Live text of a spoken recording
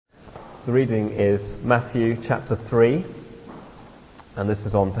The reading is Matthew chapter 3, and this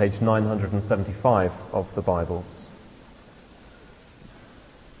is on page 975 of the Bibles.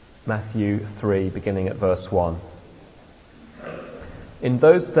 Matthew 3, beginning at verse 1. In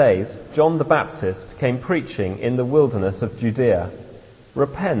those days, John the Baptist came preaching in the wilderness of Judea,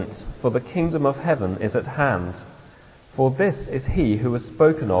 "Repent, for the kingdom of heaven is at hand. For this is he who was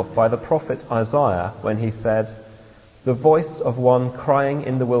spoken of by the prophet Isaiah when he said, 'The voice of one crying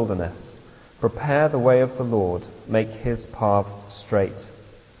in the wilderness, prepare the way of the Lord, make his paths straight.'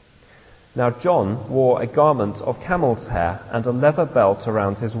 Now John wore a garment of camel's hair and a leather belt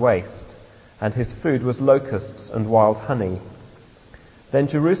around his waist, and his food was locusts and wild honey. Then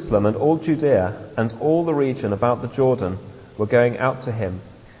Jerusalem and all Judea and all the region about the Jordan were going out to him,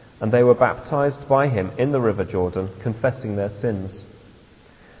 and they were baptized by him in the river Jordan, confessing their sins.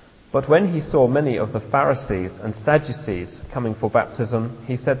 But when he saw many of the Pharisees and Sadducees coming for baptism,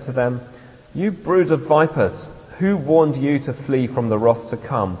 he said to them, 'You brood of vipers, who warned you to flee from the wrath to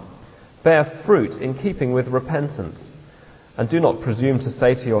come? Bear fruit in keeping with repentance. And do not presume to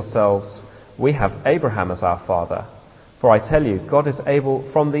say to yourselves, "We have Abraham as our father." For I tell you, God is able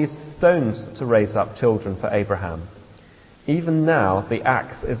from these stones to raise up children for Abraham. Even now the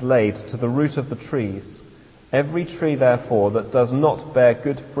axe is laid to the root of the trees. Every tree, therefore, that does not bear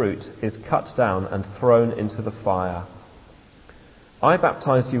good fruit is cut down and thrown into the fire. I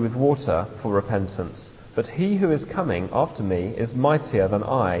baptize you with water for repentance, but he who is coming after me is mightier than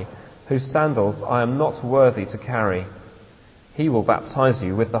I, whose sandals I am not worthy to carry. He will baptize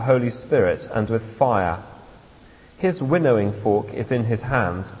you with the Holy Spirit and with fire. His winnowing fork is in his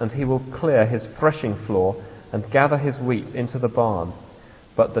hand, and he will clear his threshing floor and gather his wheat into the barn,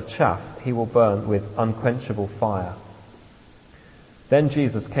 but the chaff he will burn with unquenchable fire." Then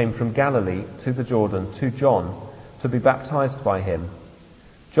Jesus came from Galilee to the Jordan to John to be baptized by him.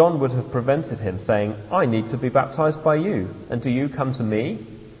 John would have prevented him, saying, "I need to be baptized by you, and do you come to me?"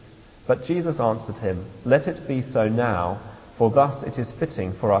 But Jesus answered him, "Let it be so now, for thus it is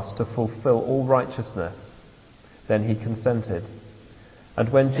fitting for us to fulfill all righteousness." Then he consented. And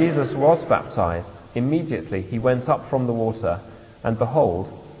when Jesus was baptized, immediately he went up from the water, and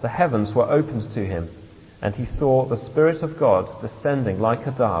behold, the heavens were opened to him, and he saw the Spirit of God descending like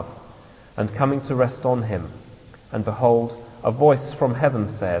a dove, and coming to rest on him. And behold, a voice from heaven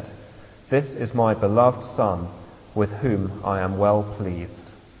said, "This is my beloved Son, with whom I am well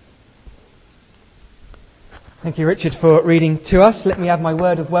pleased." Thank you, Richard, for reading to us. Let me add my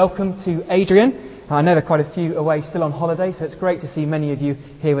word of welcome to Adrian. I know there are quite a few away still on holiday, so it's great to see many of you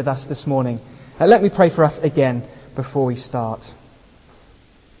here with us this morning. Let me pray for us again before we start.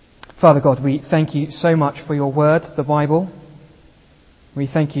 Father God, we thank you so much for your word, the Bible. We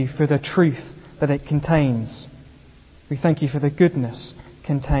thank you for the truth that it contains. We thank you for the goodness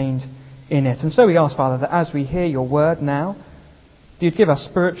contained in it. And so we ask, Father, that as we hear your word now, you'd give us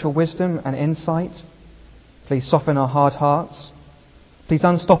spiritual wisdom and insight. Please soften our hard hearts. Please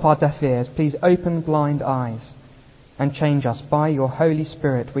unstop our deaf ears. Please open blind eyes and change us by your Holy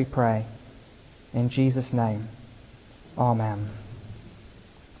Spirit, we pray. In Jesus' name. Amen.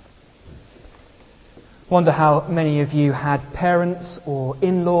 Wonder how many of you had parents or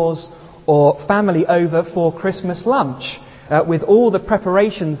in-laws or family over for Christmas lunch with all the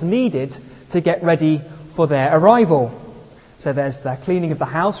preparations needed to get ready for their arrival. So there's the cleaning of the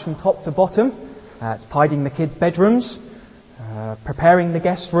house from top to bottom. It's tidying the kids' bedrooms, preparing the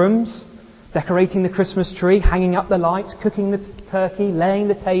guest rooms, decorating the Christmas tree, hanging up the lights, cooking the turkey, laying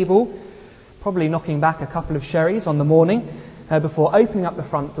the table, probably knocking back a couple of sherries on the morning before opening up the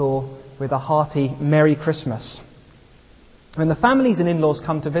front door with a hearty Merry Christmas. When the families and in-laws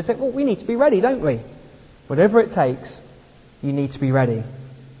come to visit, well, we need to be ready, don't we? Whatever it takes, you need to be ready.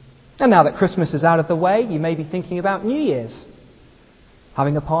 And now that Christmas is out of the way, you may be thinking about New Year's.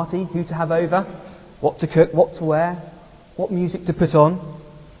 Having a party, who to have over, what to cook, what to wear, what music to put on,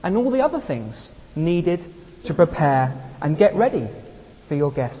 and all the other things needed to prepare and get ready for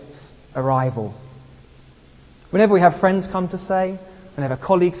your guests' arrival. Whenever we have friends come to stay, whenever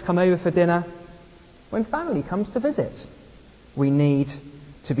colleagues come over for dinner, when family comes to visit, we need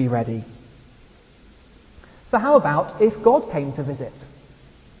to be ready. So how about if God came to visit?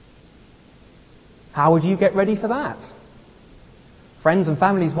 How would you get ready for that? Friends and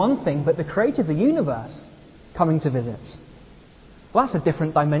family is one thing, but the creator of the universe coming to visit, well, that's a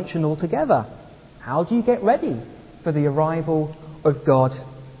different dimension altogether. How do you get ready for the arrival of God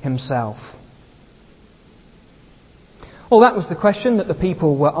himself? Well, that was the question that the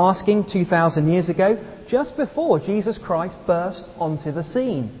people were asking 2,000 years ago, just before Jesus Christ burst onto the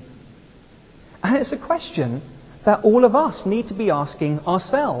scene. And it's a question that all of us need to be asking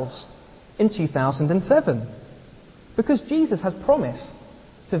ourselves in 2007. Because Jesus has promised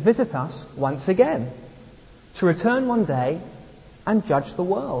to visit us once again, to return one day and judge the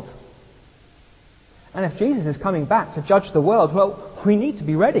world. And if Jesus is coming back to judge the world, well, we need to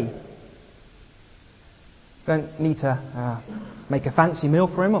be ready. Don't need to make a fancy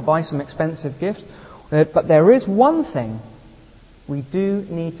meal for him or buy some expensive gifts. But there is one thing we do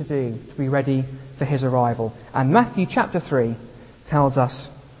need to do to be ready for his arrival. And Matthew chapter 3 tells us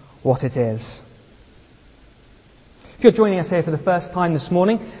what it is. If you're joining us here for the first time this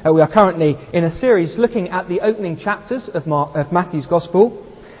morning, we are currently in a series looking at the opening chapters of Matthew's Gospel.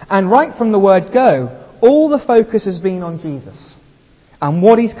 And right from the word go, all the focus has been on Jesus and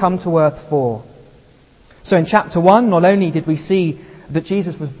what he's come to earth for. So in chapter 1, not only did we see that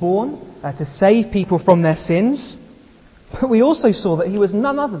Jesus was born to save people from their sins, but we also saw that he was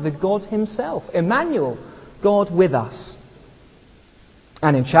none other than God himself, Emmanuel, God with us.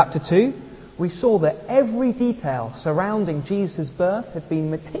 And in chapter 2, we saw that every detail surrounding Jesus' birth had been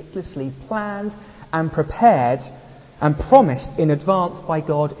meticulously planned and prepared and promised in advance by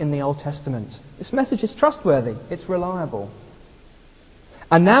God in the Old Testament. This message is trustworthy, it's reliable.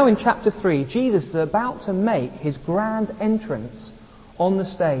 And now in chapter 3, Jesus is about to make his grand entrance on the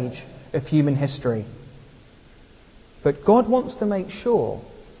stage of human history. But God wants to make sure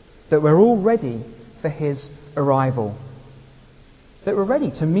that we're all ready for his arrival. That we're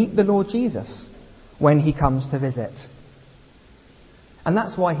ready to meet the Lord Jesus when he comes to visit. And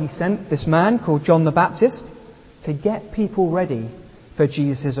that's why he sent this man called John the Baptist to get people ready for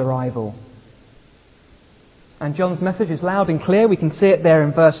Jesus' arrival. And John's message is loud and clear. We can see it there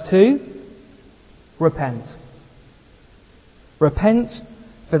in verse 2. Repent. Repent,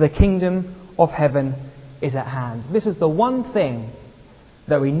 for the kingdom of heaven is at hand. This is the one thing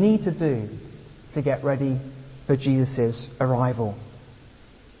that we need to do to get ready for Jesus' arrival.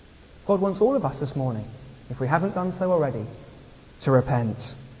 God wants all of us this morning, if we haven't done so already, to repent.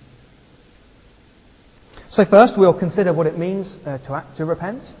 So first we'll consider what it means to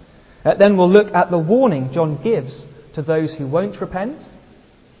repent. Then we'll look at the warning John gives to those who won't repent.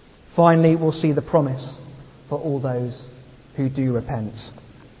 Finally, we'll see the promise for all those who do repent.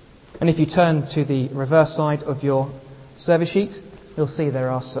 And if you turn to the reverse side of your service sheet, you'll see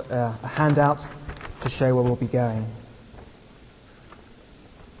there are a handout to show where we'll be going.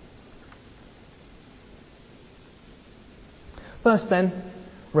 First then,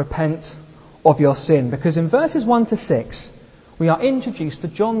 repent of your sin. Because in verses 1 to 6, we are introduced to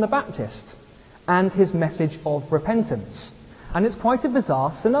John the Baptist and his message of repentance. And it's quite a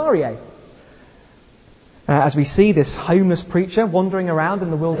bizarre scenario. As we see this homeless preacher wandering around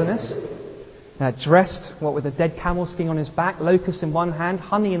in the wilderness, dressed with a dead camel skin on his back, locusts in one hand,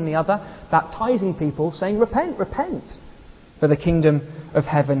 honey in the other, baptizing people, saying, repent, repent, for the kingdom of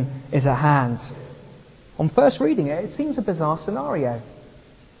heaven is at hand. On first reading it, it seems a bizarre scenario.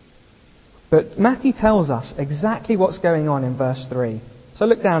 But Matthew tells us exactly what's going on in verse 3. So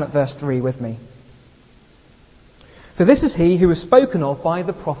look down at verse 3 with me. For this is he who was spoken of by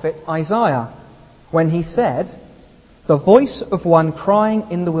the prophet Isaiah, when he said, the voice of one crying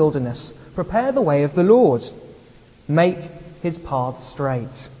in the wilderness, prepare the way of the Lord, make his path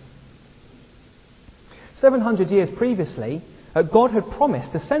straight. 700 years previously, God had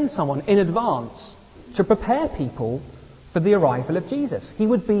promised to send someone in advance to prepare people for the arrival of Jesus. He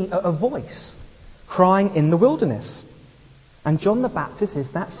would be a voice crying in the wilderness. And John the Baptist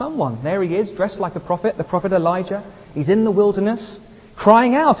is that someone. There he is, dressed like the prophet Elijah. He's in the wilderness,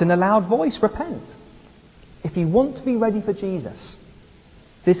 crying out in a loud voice, repent. If you want to be ready for Jesus,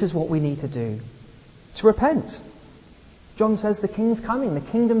 this is what we need to do. To repent. John says the king's coming,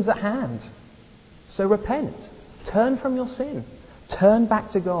 the kingdom's at hand. So repent. Turn from your sin. Turn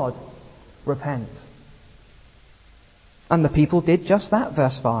back to God. Repent. And the people did just that,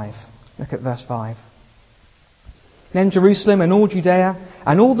 verse 5. Look at verse 5. Then Jerusalem and all Judea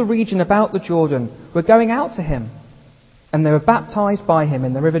and all the region about the Jordan were going out to him, and they were baptized by him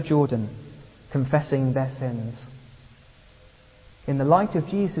in the river Jordan, confessing their sins. In the light of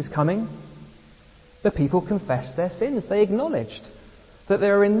Jesus' coming, the people confessed their sins. They acknowledged that they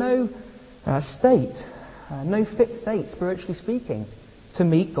were in no fit state, spiritually speaking, to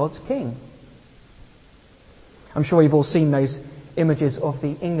meet God's King. I'm sure you've all seen those images of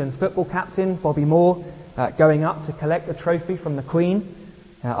the England football captain, Bobby Moore, going up to collect the trophy from the Queen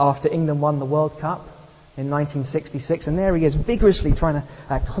after England won the World Cup in 1966. And there he is, vigorously trying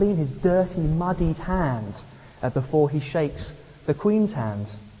to clean his dirty, muddied hands before he shakes the Queen's hand.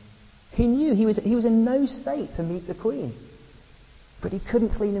 He knew he was in no state to meet the Queen. But he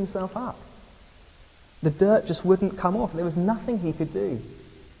couldn't clean himself up. The dirt just wouldn't come off. There was nothing he could do.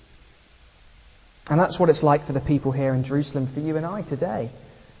 And that's what it's like for the people here in Jerusalem, for you and I today.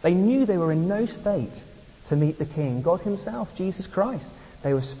 They knew they were in no state to meet the King, God himself, Jesus Christ.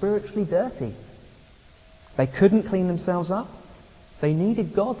 They were spiritually dirty. They couldn't clean themselves up. They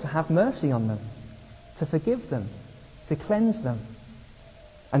needed God to have mercy on them, to forgive them, to cleanse them.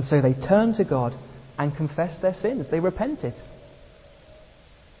 And so they turned to God and confessed their sins. They repented.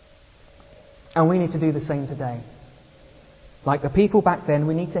 And we need to do the same today. Like the people back then,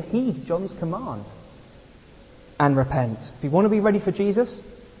 we need to heed John's command and repent. If you want to be ready for Jesus,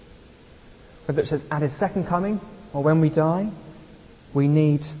 whether it says at his second coming or when we die, we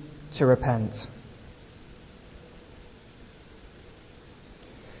need to repent.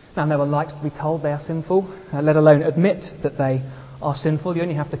 Now, no one likes to be told they are sinful, let alone admit that they are sinful. You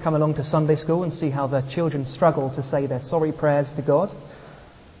only have to come along to Sunday school and see how the children struggle to say their sorry prayers to God.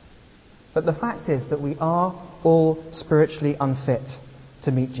 But the fact is that we are all spiritually unfit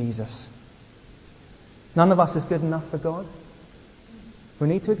to meet Jesus. None of us is good enough for God. We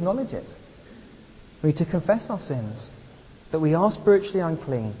need to acknowledge it. We need to confess our sins, that we are spiritually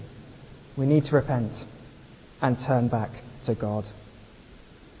unclean. We need to repent and turn back to God.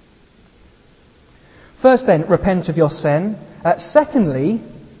 First then, repent of your sin. Secondly,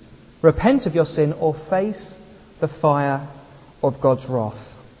 repent of your sin or face the fire of God's wrath.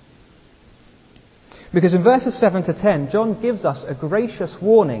 Because in verses 7 to 10, John gives us a gracious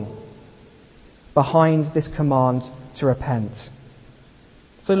warning behind this command to repent.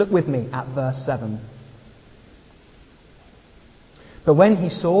 So look with me at verse 7. But when he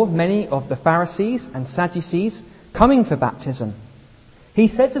saw many of the Pharisees and Sadducees coming for baptism, he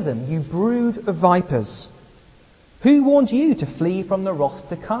said to them, "You brood of vipers, who warned you to flee from the wrath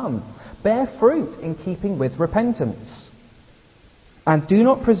to come? Bear fruit in keeping with repentance. And do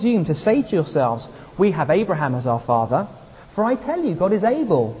not presume to say to yourselves, 'We have Abraham as our father,' for I tell you, God is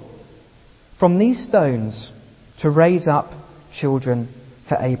able from these stones to raise up children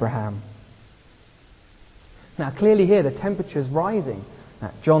for Abraham." Now clearly here the temperature is rising.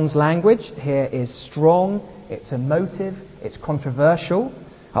 Now, John's language here is strong, it's emotive, it's controversial.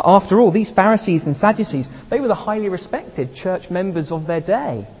 After all, these Pharisees and Sadducees, they were the highly respected church members of their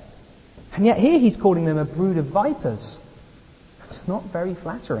day. And yet here he's calling them a brood of vipers. It's not very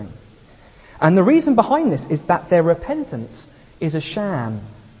flattering. And the reason behind this is that their repentance is a sham.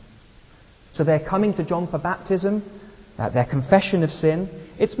 So they're coming to John for baptism, their confession of sin,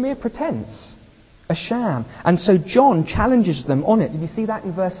 it's mere pretense, a sham. And so John challenges them on it. Did you see that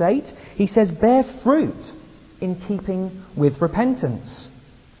in verse 8? He says, "Bear fruit in keeping with repentance."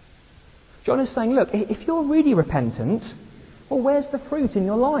 John is saying, look, if you're really repentant, well, where's the fruit in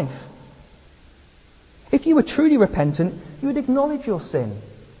your life? If you were truly repentant, you would acknowledge your sin.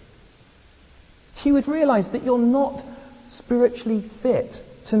 You would realise that you're not spiritually fit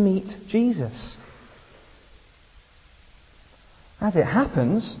to meet Jesus. As it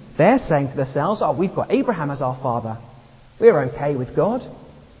happens, they're saying to themselves, "Oh, we've got Abraham as our father. We're okay with God.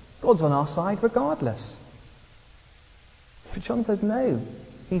 God's on our side regardless." But John says, no,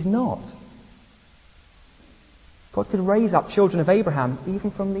 he's not. God could raise up children of Abraham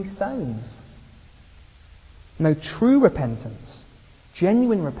even from these stones. No, true repentance,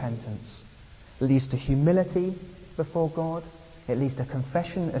 genuine repentance, leads to humility before God. It leads to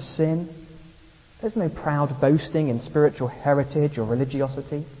confession of sin. There's no proud boasting in spiritual heritage or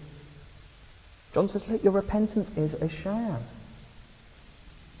religiosity. John says, look, your repentance is a sham.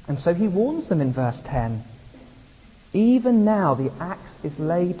 And so he warns them in verse 10. "Even now the axe is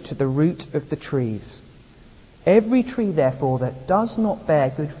laid to the root of the trees. Every tree, therefore, that does not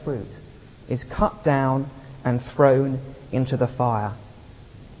bear good fruit is cut down and thrown into the fire."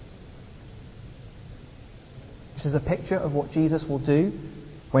 This is a picture of what Jesus will do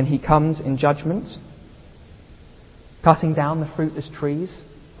when he comes in judgment, cutting down the fruitless trees,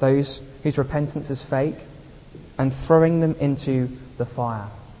 those whose repentance is fake, and throwing them into the fire.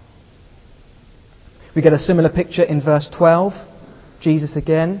 We get a similar picture in verse 12. Jesus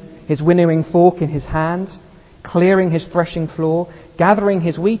again, his winnowing fork in his hand, clearing his threshing floor, gathering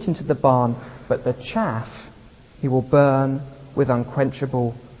his wheat into the barn, but the chaff he will burn with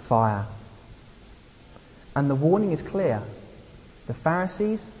unquenchable fire. And the warning is clear. The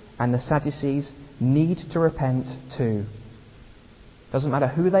Pharisees and the Sadducees need to repent too. Doesn't matter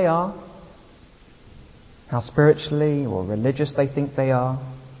who they are, how spiritually or religious they think they are,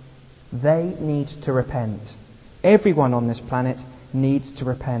 they need to repent. Everyone on this planet needs to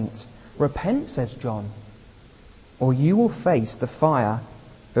repent. Repent, says John, or you will face the fire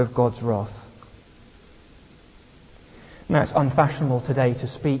of God's wrath. Now, it's unfashionable today to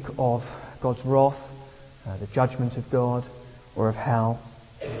speak of God's wrath, the judgment of God, or of hell.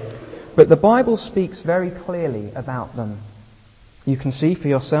 But the Bible speaks very clearly about them. You can see for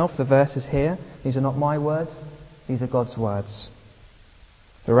yourself the verses here. These are not my words, these are God's words.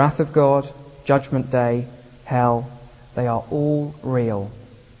 The wrath of God, Judgment Day, hell, they are all real.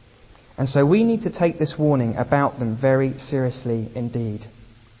 And so we need to take this warning about them very seriously indeed.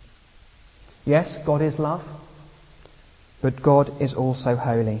 Yes, God is love, but God is also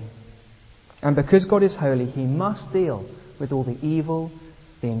holy. And because God is holy, He must deal with all the evil,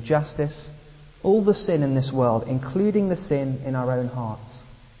 the injustice, all the sin in this world, including the sin in our own hearts.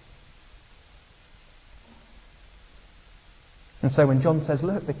 And so when John says,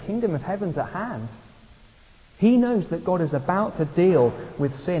 look, the kingdom of heaven's at hand, he knows that God is about to deal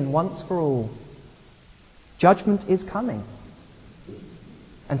with sin once for all. Judgment is coming.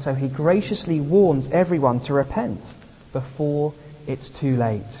 And so he graciously warns everyone to repent before it's too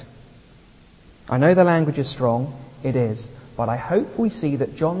late. I know the language is strong, it is, but I hope we see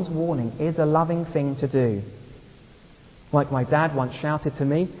that John's warning is a loving thing to do. Like my dad once shouted to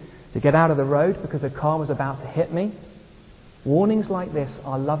me to get out of the road because a car was about to hit me. Warnings like this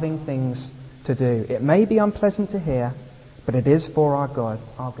are loving things to do. It may be unpleasant to hear, but it is for our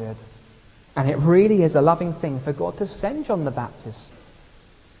good. And it really is a loving thing for God to send John the Baptist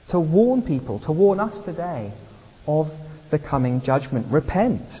to warn people, to warn us today of the coming judgment.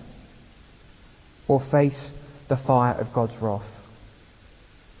 Repent or face the fire of God's wrath.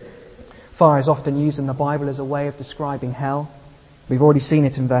 Fire is often used in the Bible as a way of describing hell. We've already seen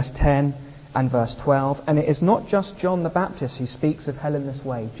it in verse 10 and verse 12. And it is not just John the Baptist who speaks of hell in this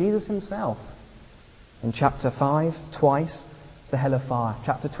way. Jesus himself, in chapter 5, twice, the hell of fire.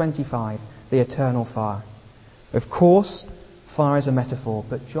 Chapter 25, the eternal fire. Of course, fire is a metaphor,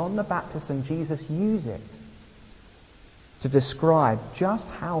 but John the Baptist and Jesus use it to describe just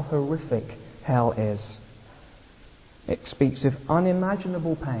how horrific hell is. It speaks of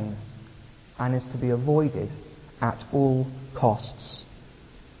unimaginable pain and is to be avoided at all costs.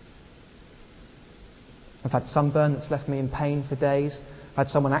 I've had sunburn that's left me in pain for days. I've had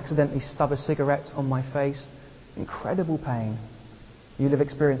someone accidentally stub a cigarette on my face. Incredible pain. You'll have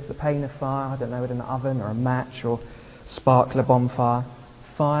experienced the pain of fire, I don't know, in an oven or a match or sparkler bonfire.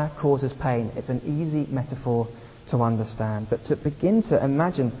 Fire causes pain. It's an easy metaphor to understand. But to begin to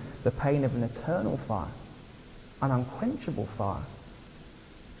imagine the pain of an eternal fire, an unquenchable fire,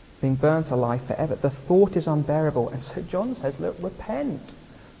 being burnt alive forever, the thought is unbearable. And so John says, look, repent.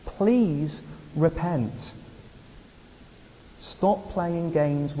 Please repent. Stop playing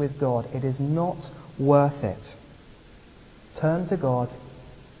games with God. It is not worth it. Turn to God.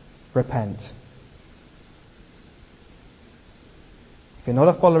 Repent. If you're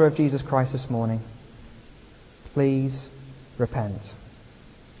not a follower of Jesus Christ this morning, please repent.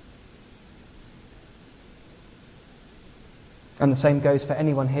 And the same goes for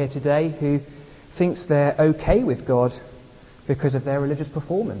anyone here today who thinks they're okay with God because of their religious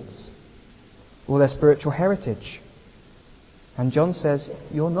performance or their spiritual heritage. And John says,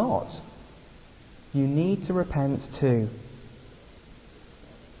 you're not. You need to repent too.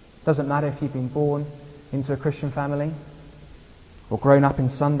 Doesn't matter if you've been born into a Christian family or grown up in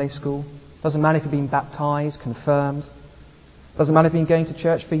Sunday school. Doesn't matter if you've been baptized, confirmed. Doesn't matter if you've been going to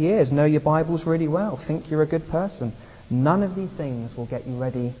church for years, know your Bibles really well, think you're a good person. None of these things will get you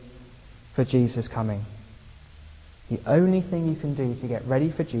ready for Jesus' coming. The only thing you can do to get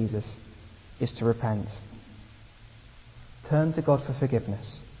ready for Jesus is to repent. Turn to God for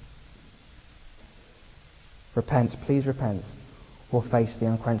forgiveness. Repent, please repent, or face the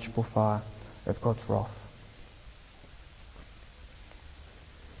unquenchable fire of God's wrath.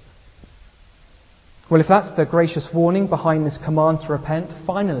 Well, if that's the gracious warning behind this command to repent,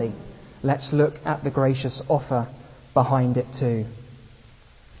 finally, let's look at the gracious offer behind it too.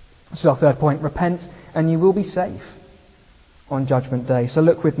 This is our third point. Repent and you will be safe on Judgment Day. So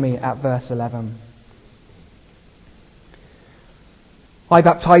look with me at verse 11. I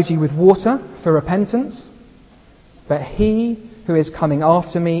baptize you with water for repentance, but he who is coming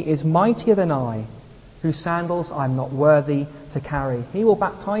after me is mightier than I, whose sandals I'm not worthy to carry. He will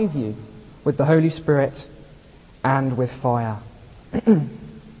baptize you with the Holy Spirit and with fire.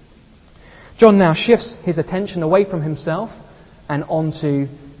 John now shifts his attention away from himself and onto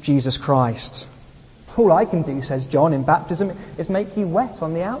Jesus Christ. All I can do, says John, in baptism is make you wet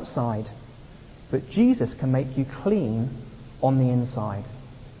on the outside. But Jesus can make you clean on the inside.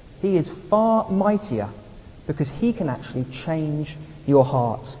 He is far mightier because he can actually change your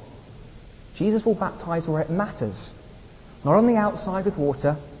heart. Jesus will baptize where it matters. Not on the outside with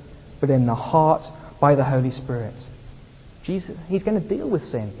water, but in the heart by the Holy Spirit. Jesus, he's going to deal with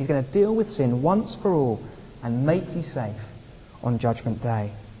sin. He's going to deal with sin once for all and make you safe on Judgment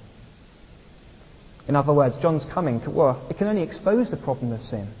Day. In other words, John's coming, well, it can only expose the problem of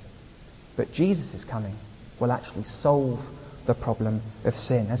sin. But Jesus' coming will actually solve the problem of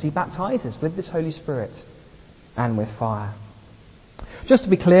sin as he baptizes with this Holy Spirit and with fire. Just to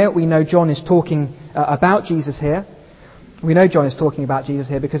be clear, we know John is talking about Jesus here. We know John is talking about Jesus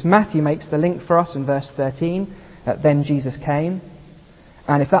here because Matthew makes the link for us in verse 13, then Jesus came.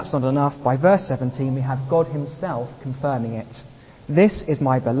 And if that's not enough, by verse 17 we have God himself confirming it. This is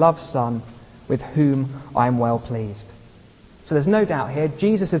my beloved Son, with whom I am well pleased. So there's no doubt here,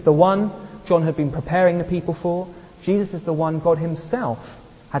 Jesus is the one John had been preparing the people for. Jesus is the one God himself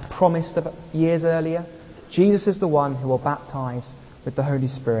had promised years earlier. Jesus is the one who will baptize with the Holy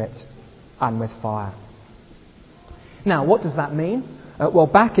Spirit and with fire. Now, what does that mean? Well,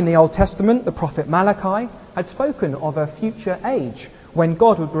 back in the Old Testament, the prophet Malachi had spoken of a future age when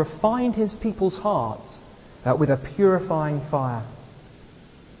God would refine his people's hearts with a purifying fire.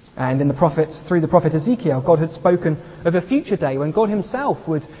 And through the prophet Ezekiel, God had spoken of a future day when God himself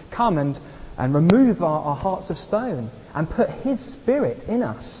would come and remove our hearts of stone and put his Spirit in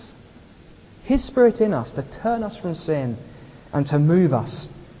us. His Spirit in us to turn us from sin and to move us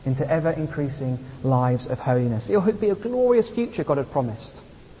into ever-increasing lives of holiness. It would be a glorious future God had promised,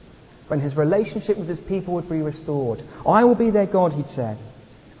 when his relationship with his people would be restored. I will be their God, he'd said,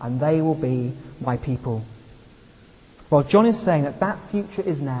 and they will be my people. Well, John is saying that future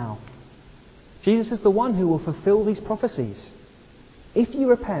is now. Jesus is the one who will fulfill these prophecies. If you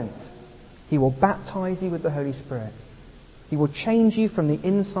repent, he will baptize you with the Holy Spirit. He will change you from the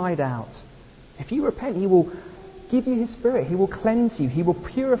inside out. If you repent, he will give you his Spirit. He will cleanse you. He will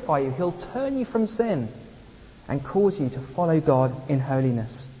purify you. He'll turn you from sin and cause you to follow God in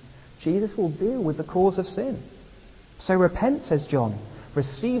holiness. Jesus will deal with the cause of sin. So repent, says John.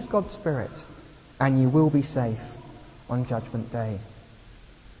 Receive God's Spirit and you will be safe on Judgment Day.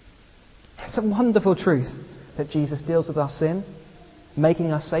 It's a wonderful truth that Jesus deals with our sin,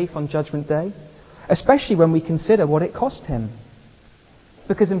 making us safe on Judgment Day, especially when we consider what it cost him.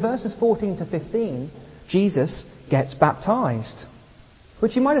 Because in verses 14 to 15, Jesus gets baptized,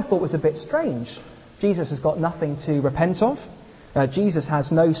 which you might have thought was a bit strange. Jesus has got nothing to repent of. Jesus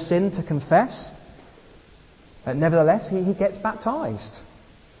has no sin to confess. Nevertheless, he gets baptized.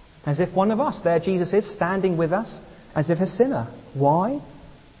 As if one of us, there Jesus is, standing with us, as if a sinner. Why?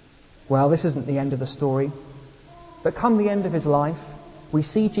 Well, this isn't the end of the story. But come the end of his life, we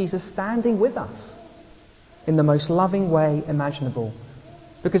see Jesus standing with us in the most loving way imaginable.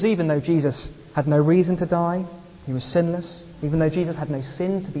 Because even though Jesus had no reason to die, he was sinless, even though Jesus had no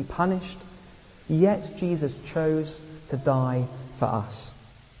sin to be punished, yet Jesus chose to die for us.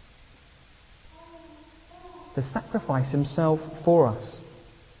 To sacrifice himself for us.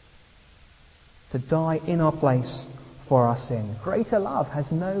 To die in our place for our sin. Greater love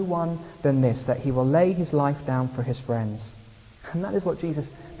has no one than this, that he will lay his life down for his friends. And that is what Jesus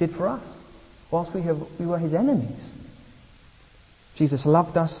did for us, whilst we were his enemies. Jesus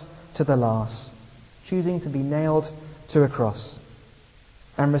loved us to the last, choosing to be nailed to a cross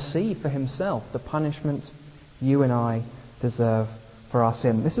and receive for himself the punishment you and I deserve for our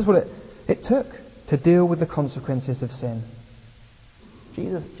sin. This is what it took to deal with the consequences of sin.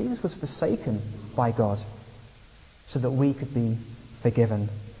 Jesus was forsaken by God so that we could be forgiven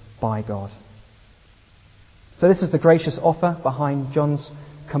by God. So this is the gracious offer behind John's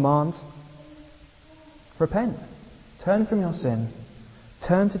command. Repent. Turn from your sin.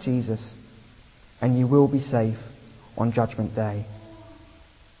 Turn to Jesus, and you will be safe on Judgment Day.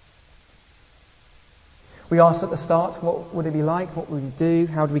 We asked at the start, what would it be like? What would we do?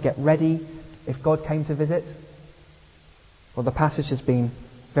 How do we get ready if God came to visit? Well, the passage has been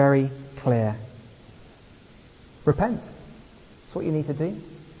very clear. Repent. That's what you need to do.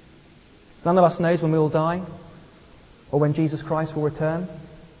 None of us knows when we will die, or when Jesus Christ will return.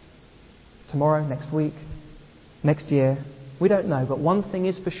 Tomorrow, next week, next year. We don't know, but one thing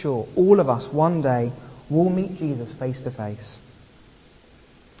is for sure. All of us one day will meet Jesus face to face.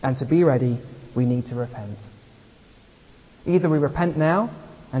 And to be ready, we need to repent. Either we repent now,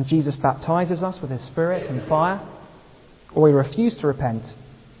 and Jesus baptizes us with his Spirit and fire, or we refuse to repent,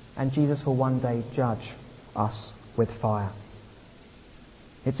 and Jesus will one day judge us with fire.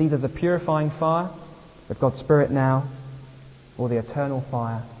 It's either the purifying fire of God's Spirit now, or the eternal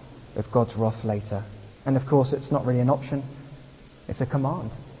fire of God's wrath later. And of course, it's not really an option. It's a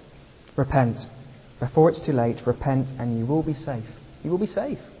command. Repent. Before it's too late, repent and you will be safe. You will be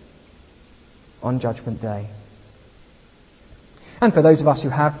safe on Judgment Day. And for those of us who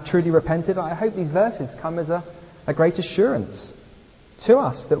have truly repented, I hope these verses come as a great assurance to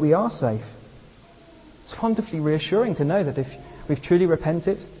us that we are safe. It's wonderfully reassuring to know that if we've truly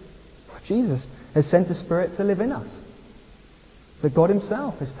repented, Jesus has sent His Spirit to live in us. That God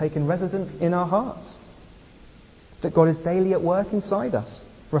Himself has taken residence in our hearts. That God is daily at work inside us,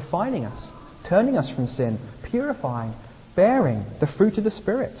 refining us, turning us from sin, purifying, bearing the fruit of the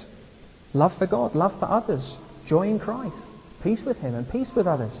Spirit. Love for God, love for others, joy in Christ, peace with Him and peace with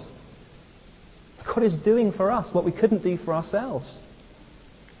others. God is doing for us what we couldn't do for ourselves.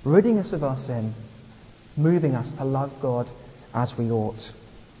 Ridding us of our sin, moving us to love God as we ought.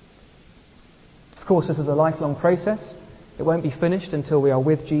 Of course, this is a lifelong process. It won't be finished until we are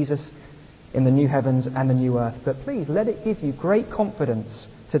with Jesus in the new heavens and the new earth. But please, let it give you great confidence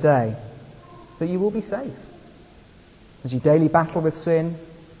today that you will be safe. As you daily battle with sin,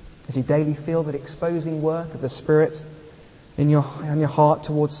 as you daily feel that exposing work of the Spirit in your heart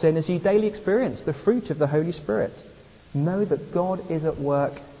towards sin, as you daily experience the fruit of the Holy Spirit, know that God is at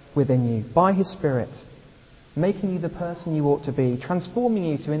work within you by His Spirit, making you the person you ought to be, transforming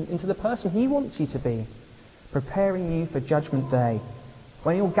you into the person He wants you to be, preparing you for Judgment Day,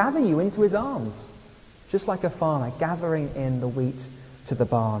 when He'll gather you into His arms, just like a farmer gathering in the wheat to the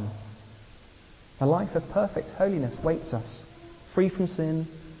barn. A life of perfect holiness waits us, free from sin,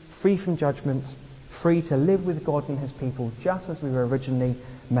 free from judgment, free to live with God and His people just as we were originally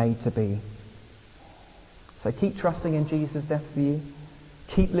made to be. So keep trusting in Jesus' death for you.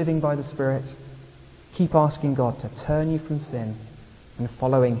 Keep living by the Spirit. Keep asking God to turn you from sin and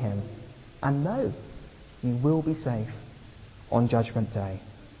following Him. And know you will be safe on Judgment Day.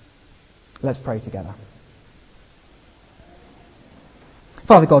 Let's pray together.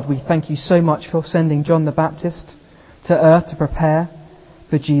 Father God, we thank you so much for sending John the Baptist to earth to prepare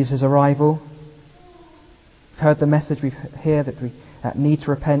for Jesus' arrival. We've heard the message we hear that we need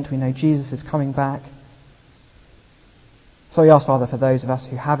to repent. We know Jesus is coming back. So we ask, Father, for those of us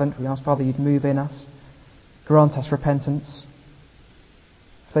who haven't, we ask, Father, you'd move in us. Grant us repentance.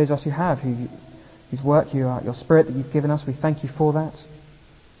 For those of us who have, whose work your Spirit that you've given us, we thank you for that.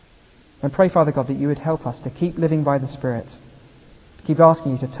 And pray, Father God, that you would help us to keep living by the Spirit. To keep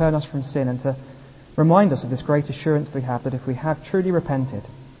asking you to turn us from sin and to remind us of this great assurance we have that if we have truly repented,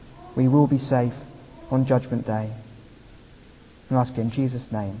 we will be safe on Judgment Day. And ask in Jesus'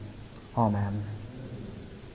 name. Amen.